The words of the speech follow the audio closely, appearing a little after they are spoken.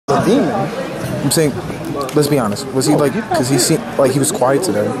A demon. I'm saying, let's be honest. Was he like, because he seemed like he was quiet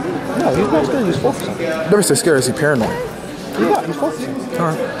today? No, he's not scared. He's focusing. Never say scared. Is he paranoid? Yeah, he's focusing. All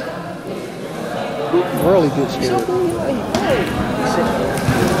right. Really good scared. All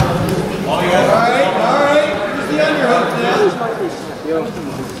right. Here's the underhook now.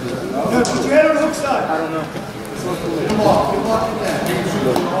 No, put your head on the hook side. I don't know. Come on, good luck in that.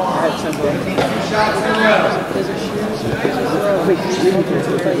 Shots in a row. Wait,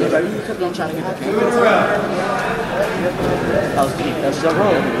 you kept on trying to get that. Do it around. That was deep. That's the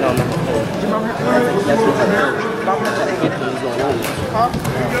roll. No. Do you remember her? That's what I heard. Remember that I hit him. He was going to roll. Go.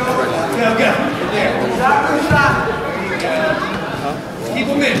 Shot. Keep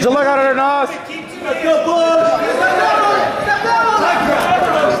him in. Get your leg out of there, Nas. Keep to it. Go, Bush.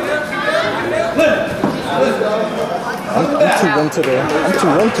 I'm too into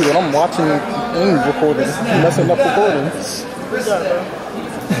it. I'm watching and recording. I'm messing up recording.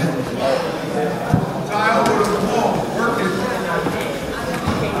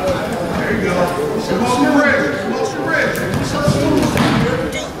 There you go. Motion bridge.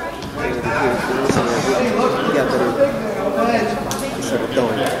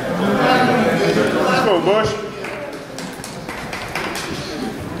 Let's go, Bush.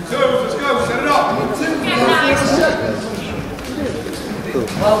 Let's go. Set it up.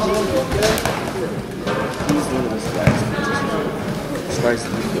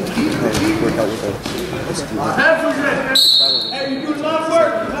 Hey, you do a lot of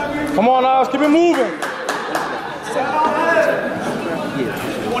work. Come on, Nas. Keep it moving.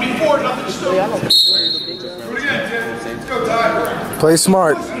 24, nothing to show. Do it again, Tim. Let's go, Ty. Play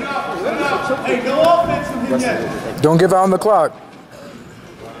smart. Hey, no offense from him yet. Don't give out on the clock.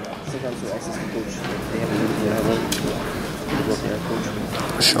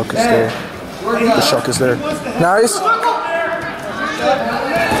 The shock is there. The shock is there. Nice.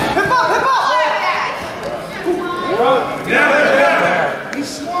 He's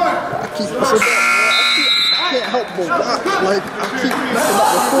smart. I can't help but watch. Like, I keep messing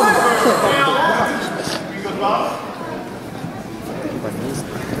up recording, but I can't help but watch.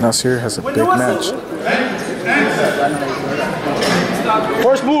 Nasir has a big match.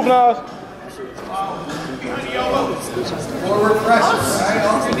 First move, Nas. Forward pressure, right?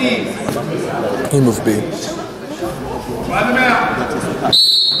 Off the knees. He moved B. Find him out.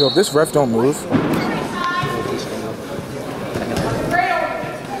 Yo, if this ref don't move.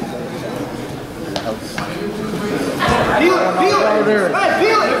 Feel it. Hey,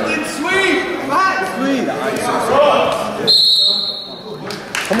 feel it. Sweep.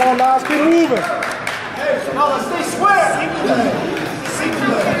 Come on, Nas. Keep moving. Hey, no, let's stay square.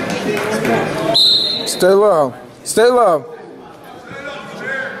 Stay low. Stay low.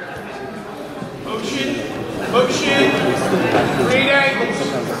 Motion. Great angles.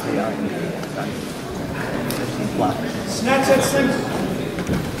 Snatch that single.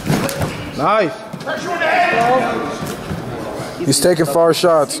 Nice. Pressure on the head. He's taking far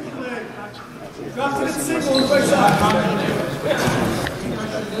shots. Drop to the single on the right side.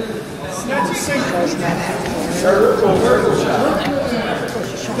 Snatch a single.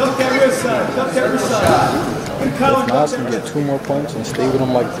 Duck that wrist side. Duck that wrist side. Nas can get 2 more points and stay with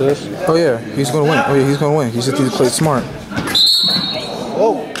him like this. Oh yeah, he's gonna win. Oh yeah, he's gonna win. He just needs to play smart.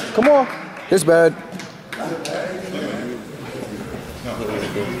 Oh, come on. It's bad.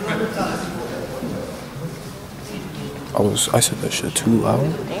 I said that shit too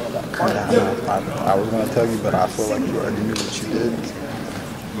loud. I was gonna tell you, but I feel like you already knew what you did.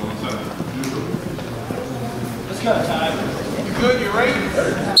 Let's go, Ty. You good? You ready?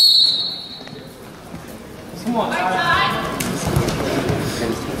 Come on, Ty.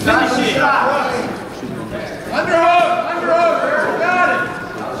 Finish it. Underhook. Got it.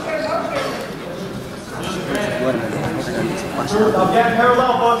 I'll get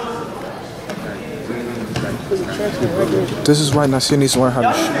parallel, bud. This is why Nasir needs to learn how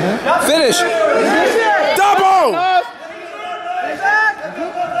to shoot. Finish! Double!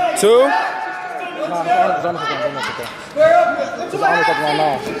 2.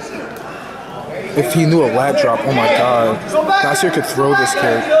 If he knew a lat drop, oh my god. Nasir could throw this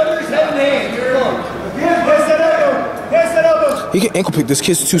kid. He can ankle pick. This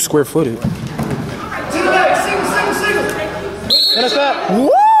kid's too square-footed. Finish that. Woo!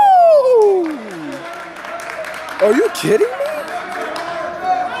 Are you kidding me?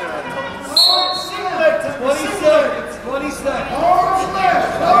 20 seconds. 20 seconds.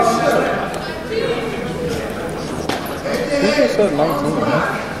 He just said 19, man.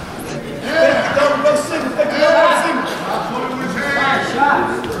 No single.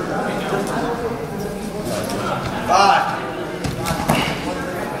 Five.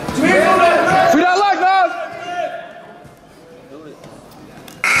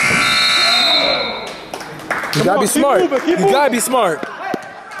 You gotta be smart. You gotta be smart.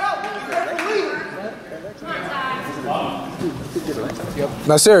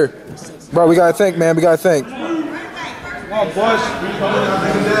 Nasir, bro, we gotta think, man. We gotta think.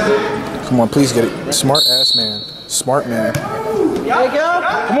 Come on, please get it. Smart ass man. Smart man. There you go.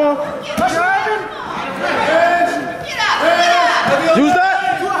 Come on. Use that.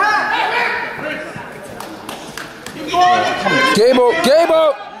 Gable.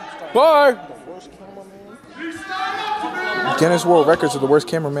 Bar. Guinness World Records of the worst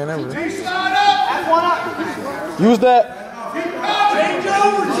cameraman ever. Use that.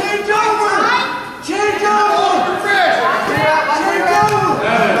 Change over!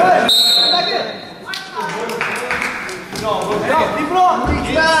 Keep it on!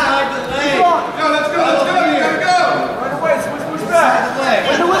 Inside the lane! Go, let's go! You gotta go! Right away, switch back!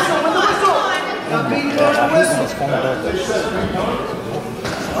 Win the whistle!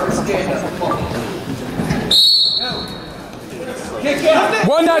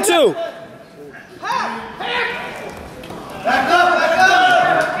 One, not two! Back up!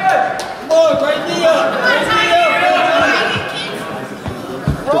 Come on, right there!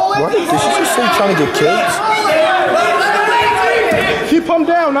 What? Did she just say trying to get kids? Keep him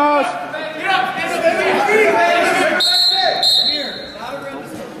down, Nas.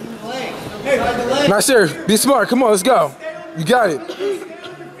 Nasir, be smart. Come on, let's go. You got it.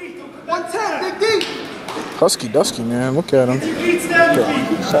 110, dig deep. Husky dusky, man. Look at him.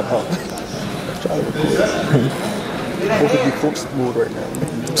 Shut up. Both of you folks mood right now.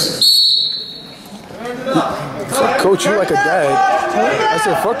 Fuck coach, you like a dad. I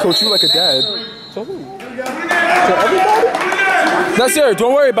said, fuck coach, you like a dad. To who? To everybody? Nasir,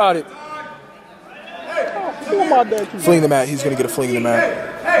 don't worry about it. Who am I dad to? Fling the mat. He's gonna get a fling in the mat.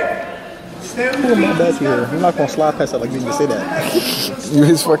 Who am I dad to here? You're not gonna slide past that like me to say that. You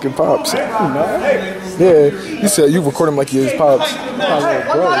his fucking pops. No. Yeah, you said you record him like you his pops. That's my little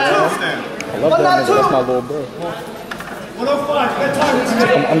bro, man. I love that nigga. That's my little bro.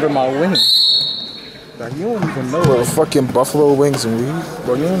 I'm under my wing. Like, you don't even know. Bro, fucking buffalo wings and weed.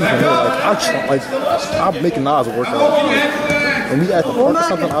 Bro, you don't even know. I'm making Nas work out. When we at the park or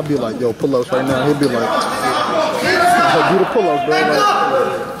something, I'll be like, yo, pull-ups right now. He'll be like, do the pull-ups, bro. Like,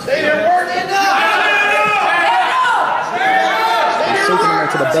 shaking him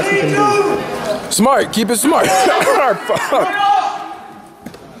to the best we can do. Smart, keep it smart. Fuck.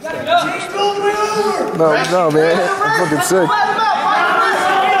 No, man. I'm fucking sick.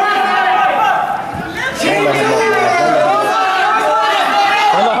 Don't let him up, Nas.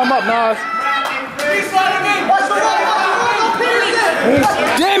 Don't let him up, Nas.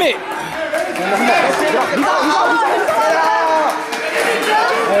 Damn it!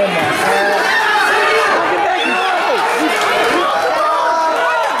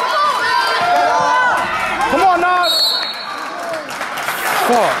 Come on, Nas.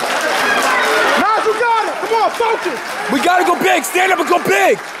 Nas, you got it. Come on, focus. We gotta go big. Stand up and go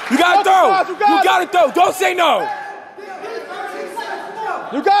big. You gotta throw. You gotta throw. Don't say no.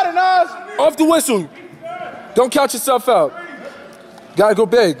 You got it, Nas. Off the whistle. Don't count yourself out. Gotta go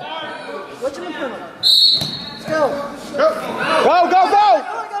big. What's your name? Let's go. Go.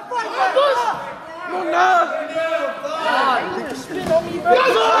 Come on, Nas.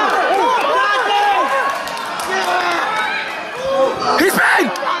 He's big!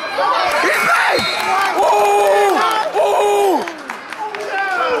 He's big! Ooh! Ooh!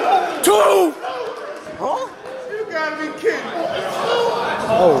 Two! Huh? You gotta be kidding.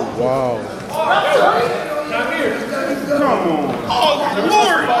 Oh, wow. Tymeir. Come on. Oh,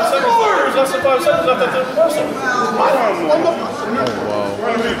 Lord! That's the 5 seconds left after the person. Oh, wow.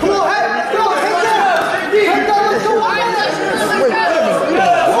 Come on, hey, go,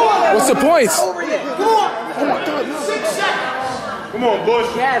 What's the points? Come on. 6 seconds. Come on, Bush.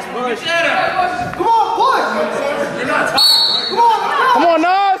 Yes, Bush. Come on, Bush. You're not tired. Come on. Come on,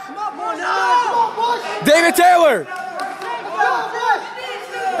 Nas. Come on, Bush. David Taylor! Come on, Bush.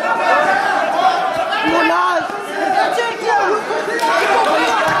 Come on, Nas.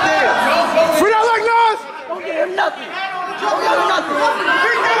 Free that leg, Nas. Don't give him nothing. Don't give him nothing.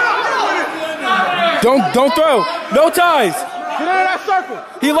 Don't throw. No ties. Get out of that circle.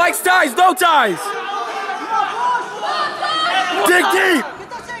 He likes ties. No ties. Dig deep.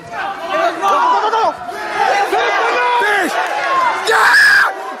 Go. Fish. Yeah!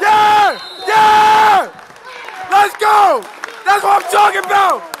 Yeah! Yeah! Let's go. That's what I'm talking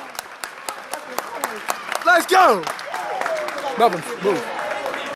about. Let's go. Nothing. Move.